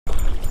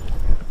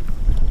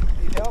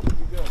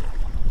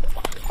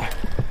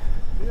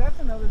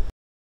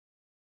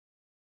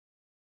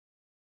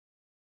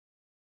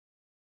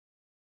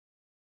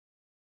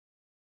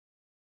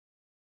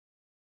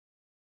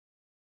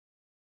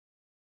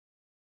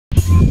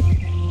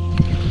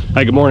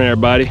Hey, good morning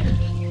everybody.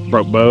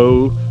 Broke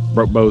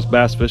Beau's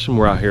bass fishing.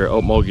 We're out here at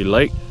Okmulgee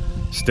Lake.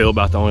 Still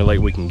about the only lake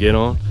we can get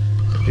on.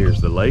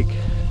 Here's the lake.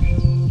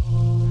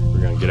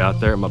 We're gonna get out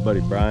there. My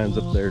buddy Brian's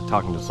up there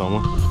talking to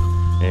someone.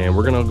 And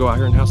we're gonna go out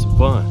here and have some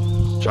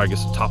fun. Try to get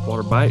some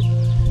topwater bite.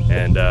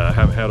 And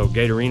haven't had a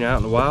gatorine out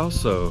in a while,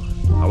 so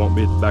I won't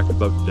be at the back of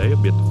the boat today.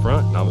 I'll be at the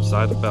front, and I'm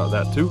excited about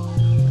that too.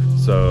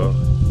 So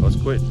let's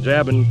quit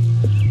jabbing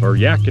or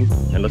yakking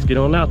and let's get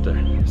on out there.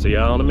 See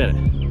y'all in a minute.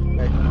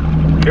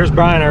 Here's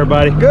Brian,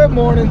 everybody. Good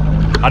morning.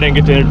 I didn't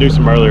get to introduce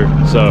him earlier,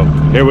 so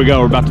here we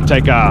go. We're about to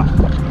take off.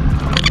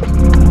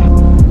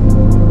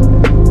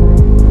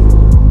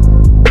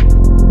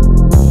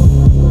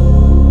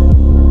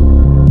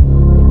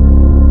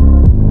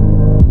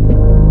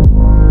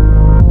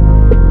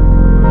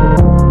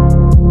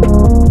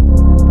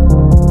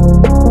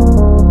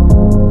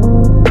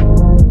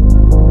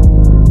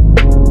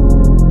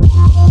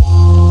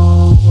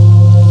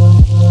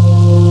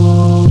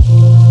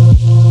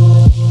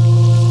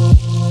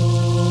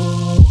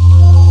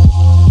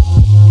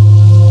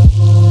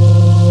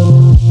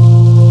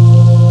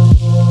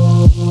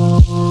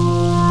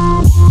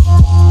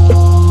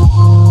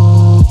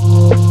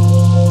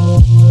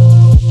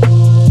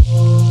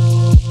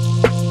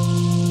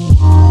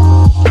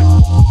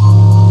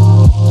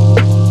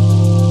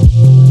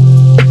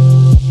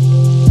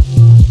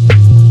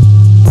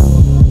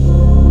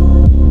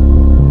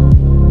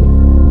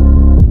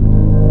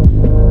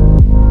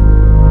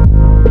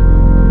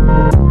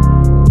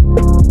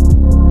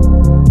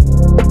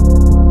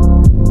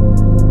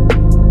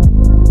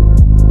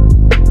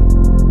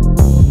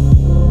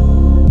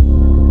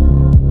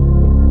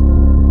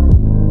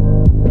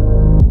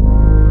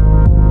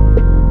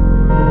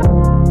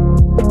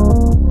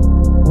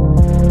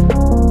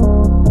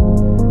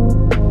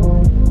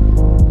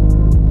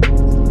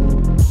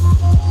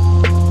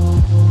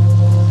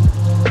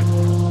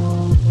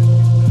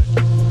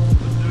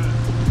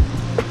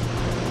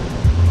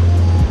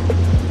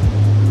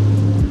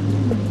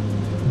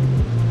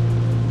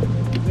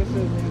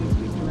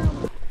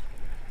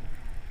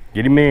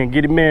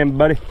 Get him in,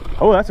 buddy.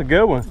 Oh, that's a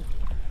good one.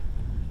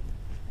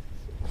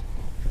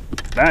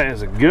 That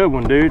is a good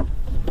one, dude.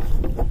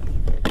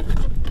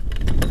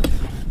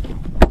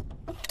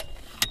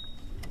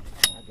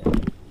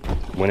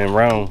 Went in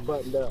wrong.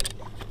 Buttoned up.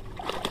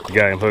 You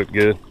got him hooked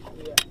good.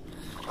 Yeah.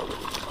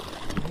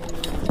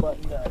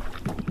 Buttoned up.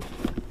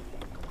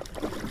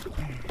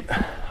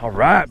 All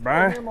right,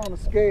 Brian. Put him on the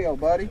scale,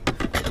 buddy.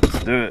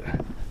 Let's do it.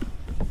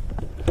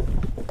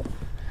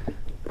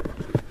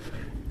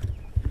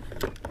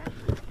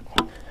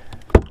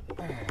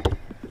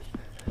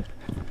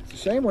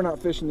 Shame we're not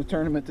fishing the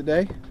tournament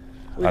today.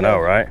 I know,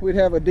 right? We'd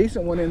have a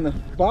decent one in the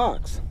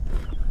box.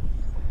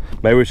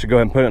 Maybe we should go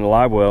ahead and put it in the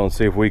live well and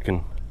see if we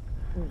can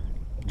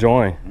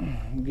join.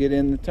 Get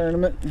in the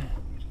tournament.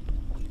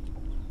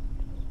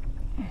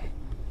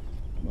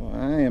 Well,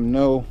 I am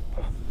no...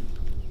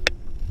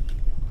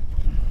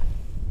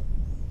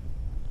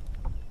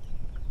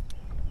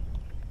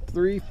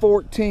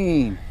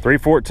 $3.14.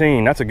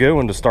 $3.14. That's a good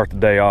one to start the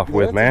day off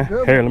with, man.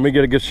 Here, let me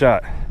get a good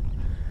shot.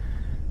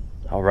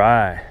 All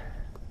right.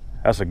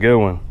 That's a good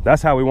one.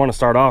 That's how we want to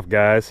start off,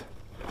 guys.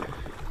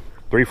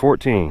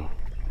 $3.14.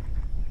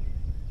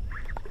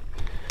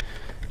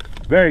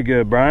 Very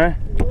good, Brian.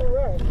 You're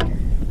right.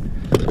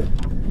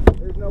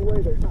 There's no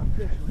way there's not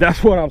fish.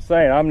 That's what I'm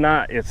saying. I'm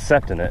not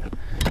accepting it.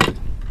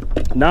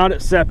 Not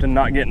accepting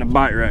not getting a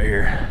bite right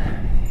here.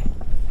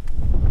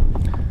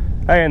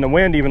 Hey, and the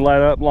wind even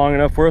let up long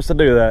enough for us to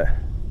do that.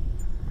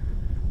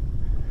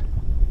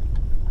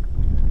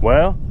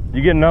 Well,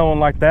 you get another one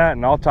like that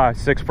and I'll tie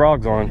 6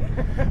 frogs on.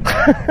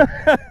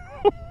 I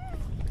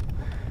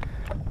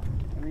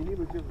mean, he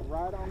was just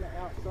right on the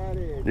outside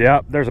edge.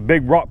 Yep, there's a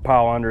big rock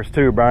pile under us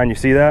too, Brian. You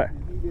see that? He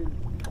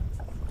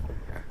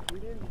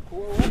didn't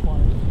blow up on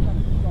it. He kind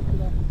of sucked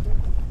it off the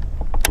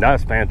fish.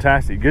 That's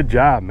fantastic. Good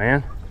job,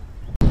 man.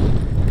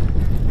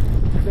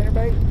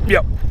 Spinnerbait?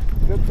 Yep.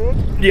 Good fish?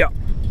 Yep.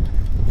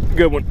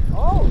 Good one.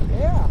 Oh,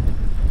 yeah.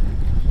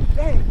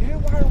 Dang,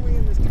 dude, why are we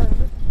in this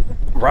tournament?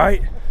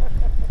 Right?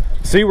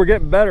 See, we're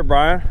getting better,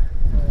 Brian.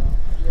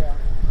 Yeah.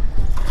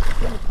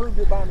 You proved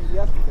it by me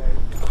yesterday.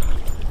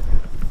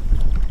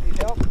 Need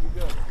help? You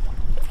good?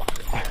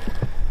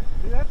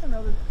 Dude, that's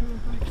another 2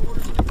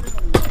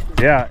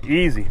 3/4. Yeah,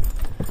 easy.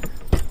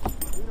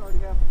 We already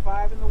have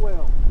 5 in the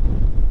well.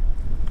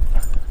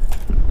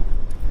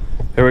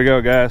 Here we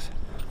go, guys.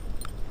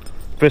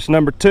 Fish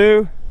number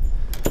 2.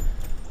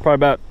 Probably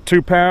about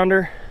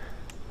 2-pounder.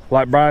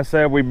 Like Brian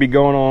said, we'd be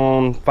going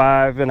on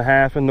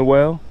 5.5 in the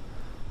well.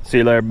 See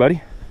you later,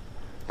 buddy.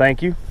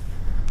 Thank you.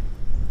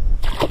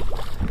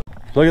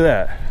 Look at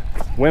that.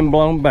 Wind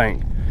blown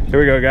bank. Here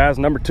we go, guys.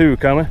 Number 2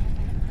 coming. A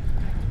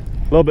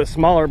little bit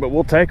smaller, but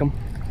we'll take him.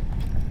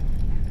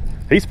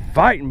 He's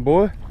fighting,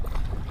 boy.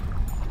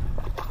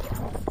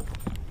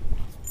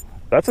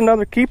 That's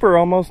another keeper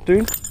almost, dude.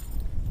 Yeah,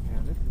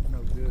 this is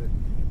no good.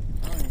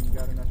 I ain't even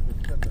got enough to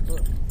set the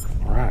hook.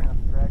 All right.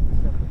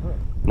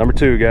 Number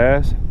 2,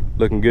 guys.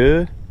 Looking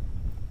good.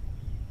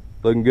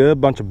 Looking good.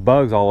 Bunch of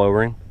bugs all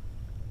over him.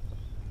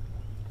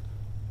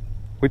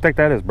 What do you think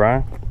that is,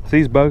 Brian? See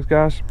these bugs,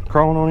 guys,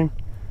 crawling on him?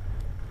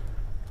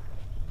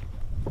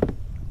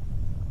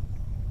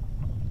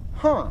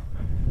 Huh.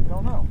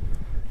 Don't know.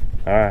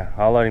 All right,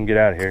 I'll let him get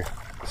out of here.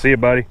 See you,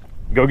 buddy.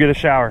 Go get a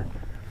shower.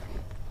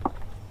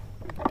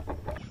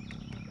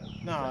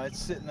 No, it's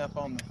sitting up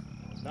on the...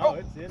 No,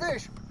 it's in.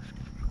 Fish!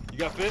 You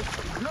got fish?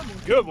 Good one.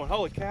 Good one.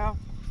 Holy cow.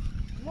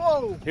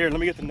 Whoa! Here, let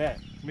me get the net.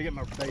 Let me get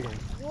my bait in.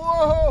 Whoa,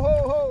 ho,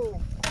 ho,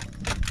 ho!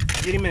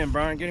 Get him in,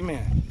 Brian. Get him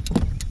in.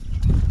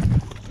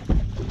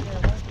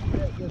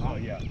 Oh,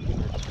 yeah.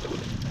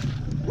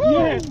 Woo!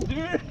 Yes,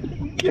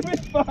 dude. Give me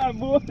 5,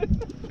 boy.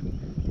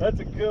 That's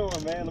a good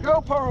one, man.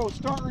 GoPro,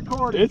 start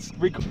recording. It's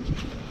recording.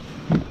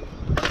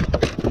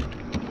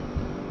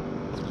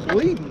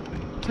 Bleeding.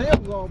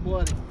 Tail's all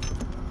bloody.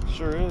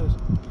 Sure is.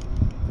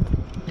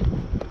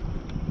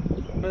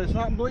 But it's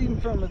not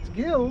bleeding from its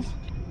gills.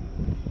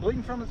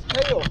 Bleeding from its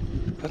tail.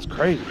 That's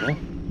crazy, man.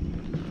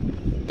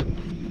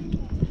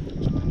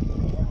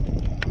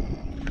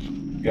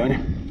 Got it?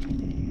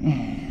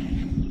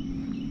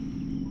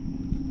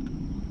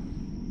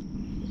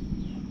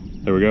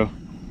 There we go.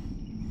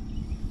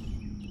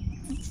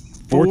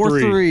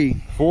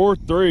 4-3.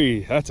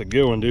 4-3. That's a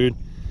good one, dude.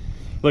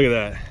 Look at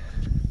that.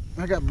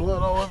 I got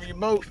blood all over your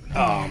boat.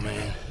 Oh,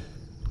 man.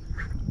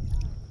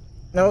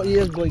 No, he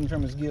is bleeding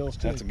from his gills,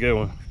 too. That's a good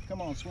one.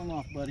 Come on, swim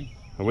off, buddy.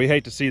 And we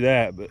hate to see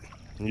that, but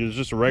it was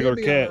just a regular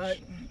He'll be catch. all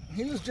right.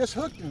 He was just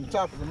hooked in the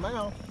top of the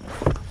mouth.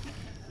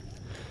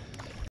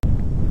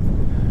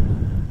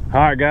 All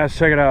right, guys,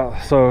 check it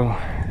out. So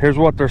here's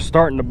what they're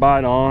starting to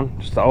bite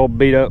on. Just the old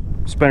beat up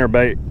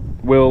spinnerbait,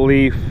 willow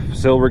leaf,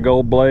 silver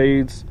gold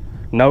blades,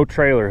 no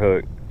trailer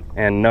hook,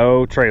 and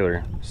no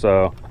trailer.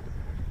 So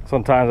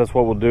sometimes that's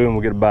what we'll do and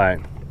we'll get a bite.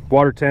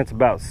 Water temp's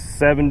about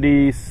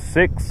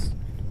 76,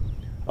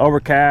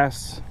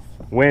 overcast,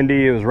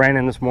 windy. It was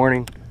raining this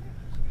morning.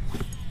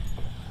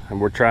 And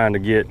we're trying to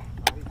get,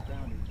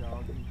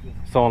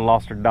 someone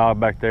lost their dog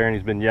back there and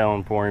he's been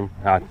yelling for him.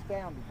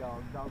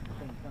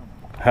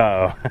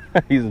 Uh-oh,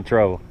 he's in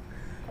trouble.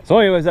 So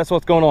anyways, that's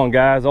what's going on,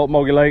 guys.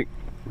 Okmulgee Lake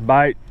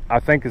bite, I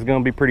think, is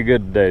going to be pretty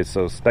good today.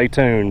 So stay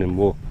tuned and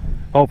we'll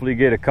hopefully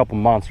get a couple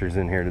monsters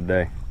in here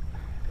today.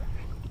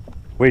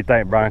 What do you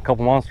think, Brian? A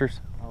couple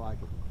monsters? I like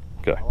it.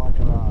 Okay. I like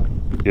it a lot.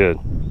 Good.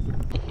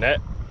 Net?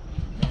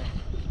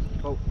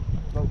 Boat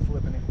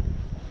flipping it.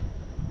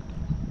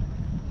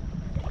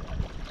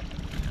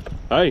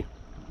 Hey,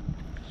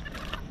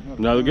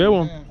 another good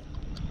one.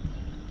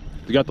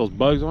 You got those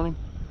bugs on him?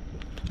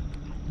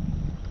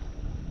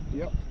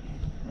 Yep,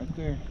 right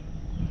there.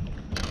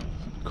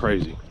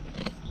 Crazy.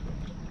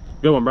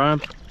 Good one,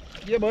 Brian.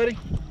 Yeah, buddy.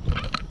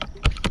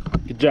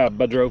 Good job,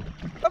 Budro.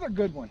 Another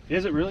good one.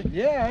 Is it really?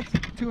 Yeah, it's a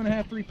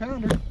 2.5, 3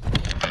 pounder.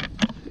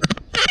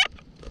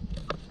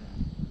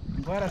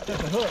 I'm glad I set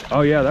the hook.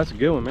 Oh yeah, that's a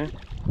good one, man.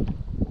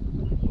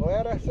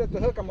 Glad I set the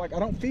hook. I'm like, I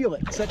don't feel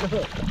it. Set the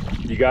hook.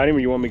 You got him or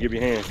you want me to give you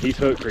a hand? He's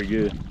hooked pretty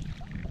good.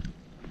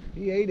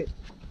 He ate it.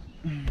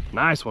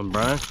 Nice one,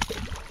 Brian.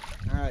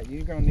 All right,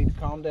 you're gonna need to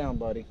calm down,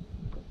 buddy.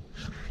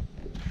 I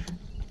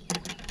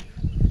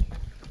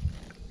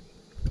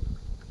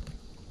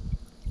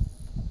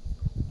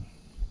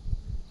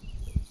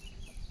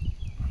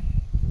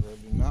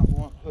do not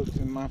want hooks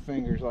in my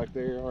fingers like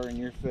they are in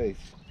your face.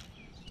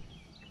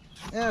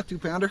 Yeah, 2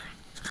 pounder.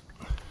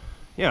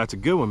 Yeah, it's a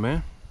good one,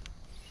 man.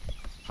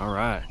 All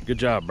right, good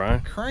job, Brian.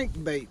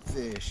 Crankbait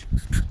fish,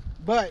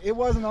 but it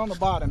wasn't on the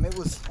bottom. It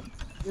was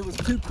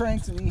 2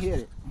 cranks and he hit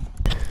it.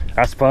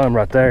 That's fun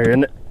right there,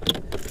 isn't it?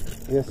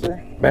 Yes, sir.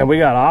 Man, we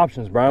got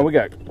options, Brian. We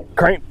got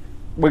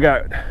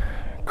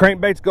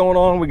crankbaits going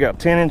on. We got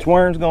 10-inch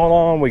worms going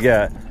on. We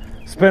got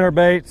spinner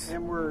baits.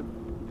 And we're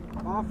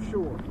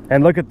offshore.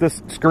 And look at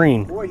this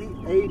screen. Boy, he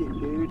ate it,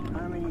 dude.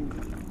 I mean,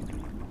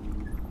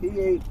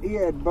 he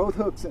had both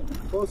hooks in,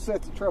 both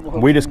sets of treble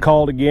hooks. We just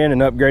called again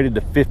and upgraded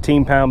to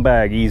 15-pound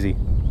bag, easy.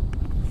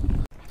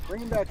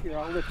 Bring him back here.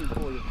 I'll lift him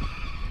for you.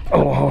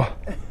 Oh,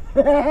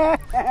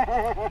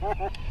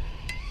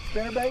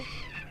 Spinnerbait?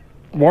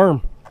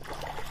 worm.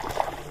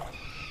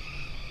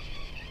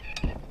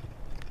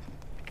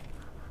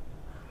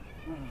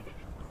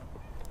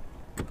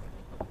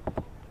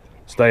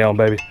 Stay on,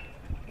 baby.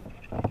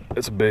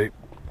 It's a big.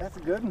 That's a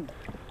good one.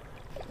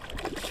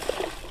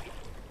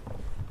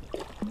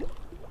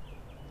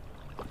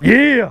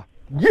 Yeah!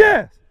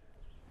 Yes!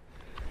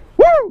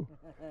 Woo!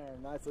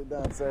 Nicely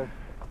done, sir.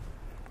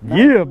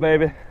 Yeah,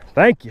 baby.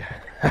 Thank you.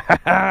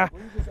 Were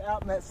you just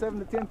out in that 7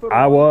 to 10 foot?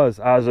 I was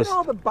Look at just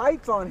all the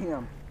bites on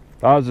him.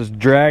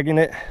 dragging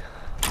it.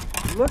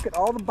 Look at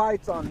all the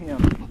bites on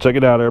him. Check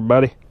it out,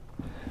 everybody.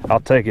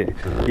 I'll take it.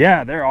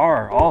 Yeah, there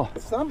are all.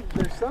 There's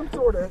some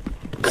sort of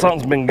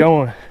Something's been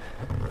going.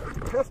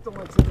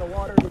 pestilence in the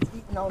water that's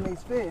eating on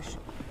these fish.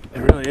 It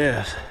really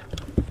is.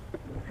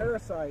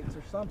 Parasites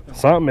or something.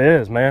 Something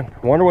is, man.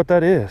 I wonder what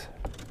that is.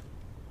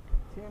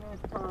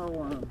 10-inch power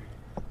worm.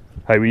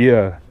 Hey, will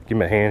you give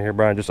me a hand here,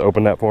 Brian? Just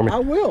open that for me. I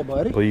will,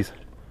 buddy. Please.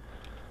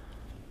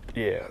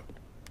 Yeah.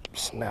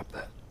 Snap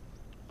that.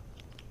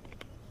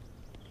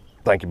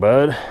 Thank you,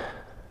 bud.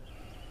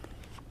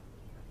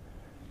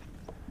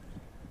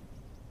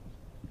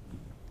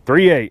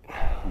 $3.8.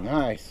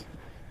 Nice.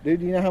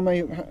 Dude, you know how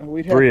many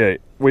we'd have? 3.8.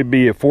 We'd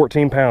be at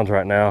 14 pounds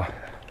right now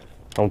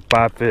on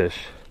 5 fish.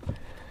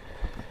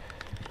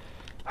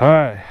 All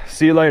right,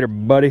 see you later,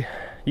 buddy.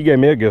 You gave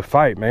me a good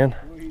fight, man.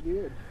 Well, he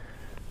did.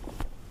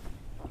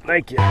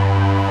 Thank you.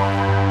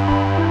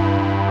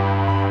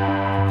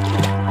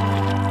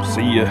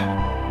 See ya.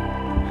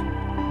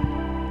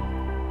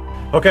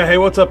 Okay, hey,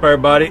 what's up,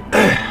 everybody?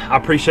 I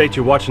appreciate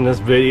you watching this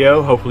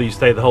video. Hopefully you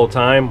stayed the whole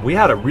time. We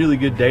had a really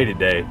good day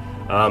today.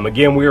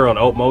 Again, we were on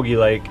Okmulgee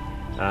Lake,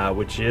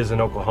 which is in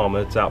Oklahoma.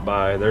 It's out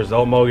by, there's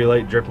Okmulgee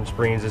Lake, Dripping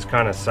Springs. It's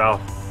kind of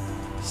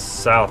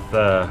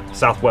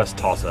southwest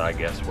Tulsa, I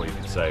guess what you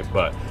could say.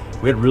 But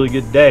we had a really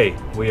good day.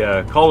 We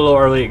called a little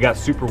early. It got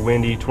super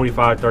windy,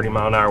 25-30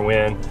 mile an hour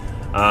wind.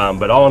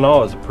 But all in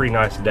all, it was a pretty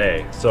nice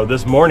day. So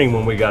this morning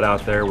when we got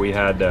out there, we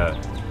had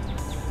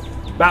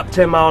about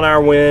 10 mile an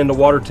hour wind. The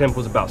water temp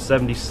was about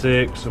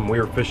 76, and we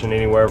were fishing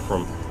anywhere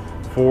from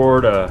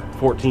 4 to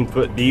 14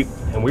 foot deep,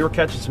 and we were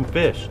catching some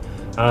fish.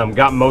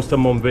 Got most of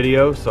them on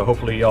video, so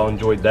hopefully y'all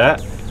enjoyed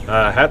that.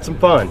 Had some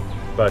fun,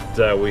 but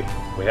we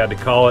had to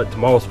call it.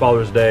 Tomorrow's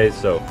Father's Day,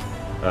 so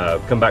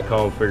come back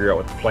home, figure out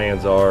what the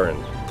plans are,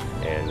 and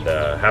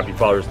happy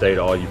Father's Day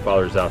to all you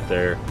fathers out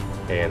there.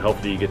 And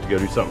hopefully you get to go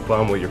do something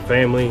fun with your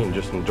family and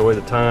just enjoy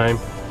the time.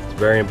 It's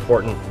very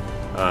important.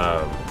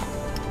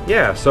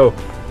 Yeah, so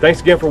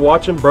thanks again for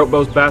watching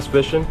Beau's Bass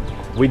Fishing.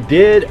 We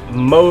did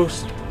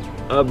most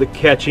of the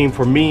catching.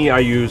 For me, I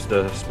used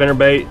the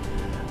spinnerbait,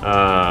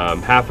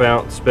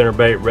 half-ounce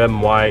spinnerbait, red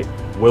and white,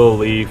 willow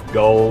leaf,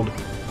 gold,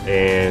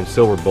 and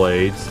silver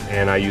blades.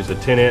 And I used a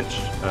 10-inch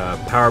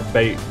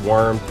PowerBait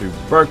worm through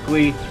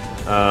Berkeley.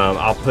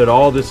 I'll put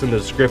all this in the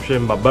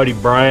description. My buddy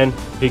Brian,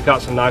 he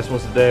caught some nice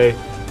ones today.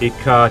 He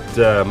caught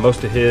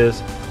most of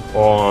his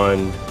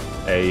on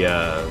a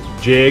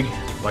jig,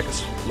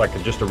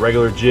 just a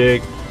regular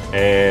jig.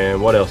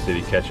 And what else did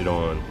he catch it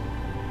on?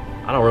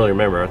 I don't really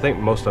remember. I think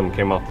most of them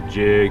came off the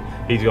jig.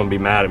 He's gonna be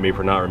mad at me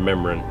for not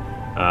remembering.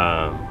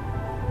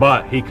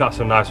 But he caught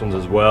some nice ones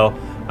as well.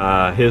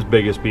 His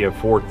biggest being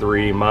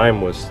 4.3, mine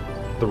was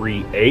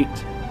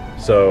 3.8.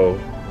 So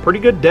pretty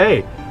good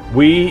day.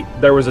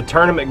 There was a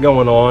tournament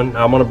going on.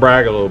 I'm gonna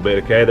brag a little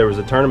bit, okay? There was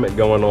a tournament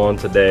going on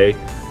today,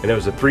 and it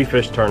was a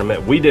 3-fish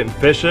tournament. We didn't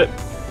fish it.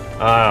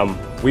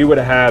 We would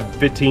have had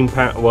 15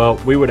 pounds. Well,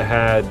 we would have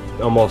had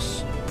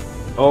almost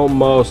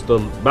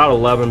about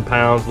 11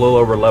 pounds, a little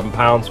over 11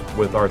 pounds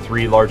with our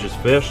 3 largest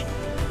fish.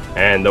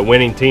 And the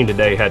winning team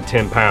today had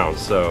 10 pounds.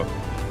 So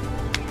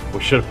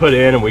we should have put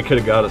in, and we could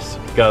have got us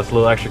a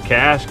little extra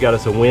cash, got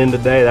us a win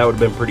today. That would have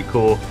been pretty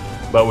cool,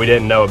 but we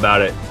didn't know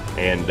about it.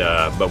 And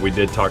but we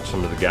did talk to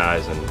some of the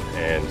guys,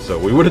 and so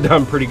we would have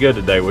done pretty good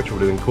today, which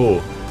would have been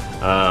cool.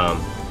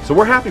 So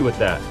we're happy with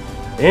that.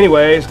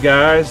 Anyways,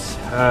 guys,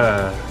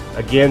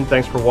 again,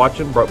 thanks for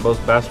watching Beau's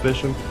Bass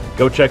Fishing.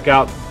 Go check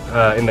out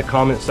in the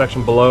comment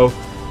section below,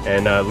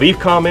 and leave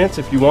comments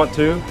if you want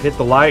to. Hit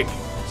the like,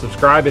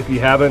 subscribe if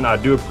you haven't. I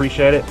do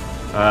appreciate it.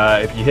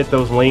 If you hit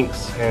those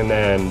links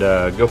and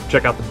go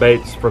check out the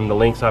baits from the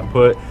links I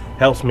put,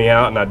 helps me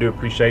out, and I do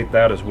appreciate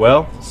that as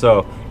well.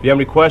 So if you have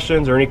any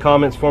questions or any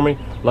comments for me,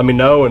 let me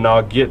know, and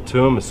I'll get to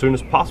them as soon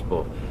as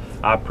possible.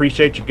 I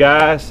appreciate you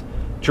guys.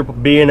 Triple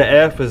B and the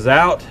F is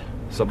out.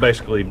 So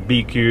basically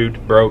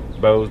BQ'd,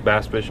 Beau's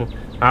Bass Fishing.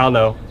 I don't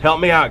know. Help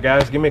me out,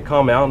 guys. Give me a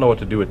comment. I don't know what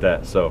to do with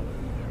that. So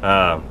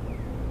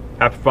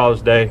happy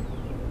Father's Day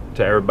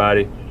to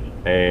everybody.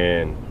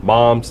 And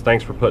moms,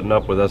 thanks for putting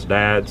up with us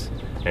dads,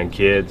 and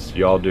kids.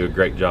 You all do a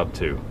great job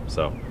too.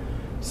 So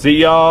see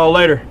y'all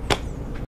later.